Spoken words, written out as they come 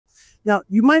Now,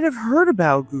 you might have heard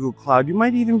about Google Cloud. You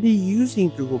might even be using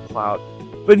Google Cloud.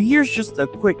 But here's just a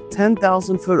quick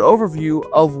 10,000-foot overview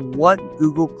of what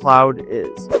Google Cloud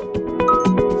is.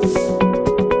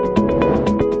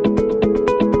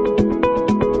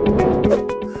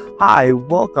 Hi,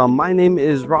 welcome. My name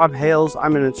is Rob Hales.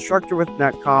 I'm an instructor with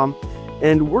NetCom,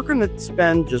 and we're going to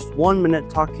spend just 1 minute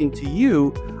talking to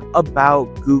you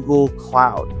about Google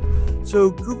Cloud.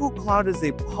 So Google Cloud is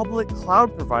a public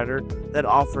cloud provider that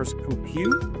offers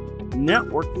compute,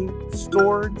 networking,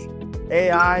 storage,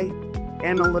 AI,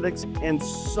 analytics, and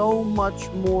so much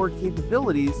more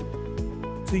capabilities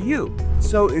to you.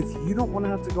 So if you don't want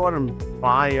to have to go out and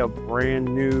buy a brand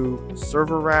new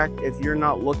server rack, if you're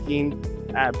not looking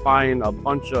at buying a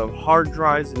bunch of hard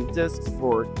drives and disks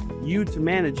for you to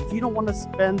manage, if you don't want to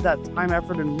spend that time,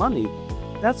 effort, and money,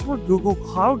 that's where Google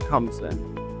Cloud comes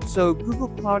in. So Google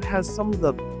Cloud has some of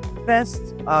the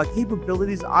best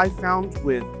capabilities I found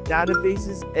with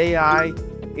databases, AI,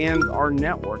 and our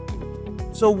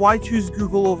networking. So why choose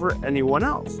Google over anyone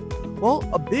else? Well,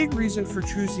 a big reason for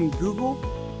choosing Google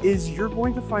is you're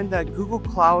going to find that Google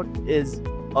Cloud is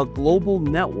a global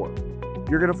network.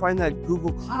 You're going to find that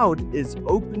Google Cloud is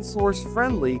open source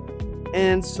friendly.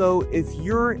 And so if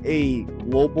you're a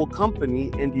global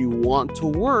company and you want to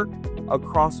work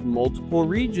across multiple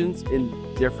regions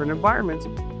in different environments,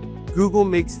 Google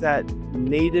makes that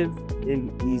native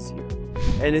and easier.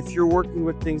 And if you're working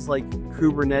with things like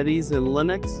Kubernetes and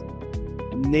Linux,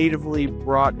 natively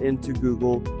brought into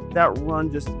Google, that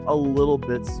run just a little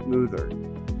bit smoother.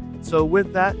 So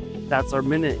with that, that's our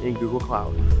minute in Google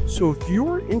Cloud. So if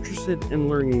you're interested in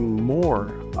learning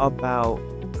more about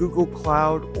Google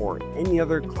Cloud or any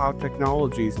other cloud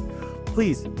technologies,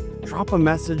 please drop a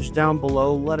message down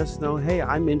below. Let us know, hey,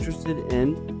 I'm interested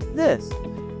in this,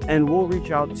 and we'll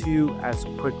reach out to you as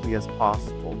quickly as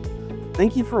possible.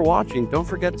 Thank you for watching. Don't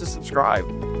forget to subscribe.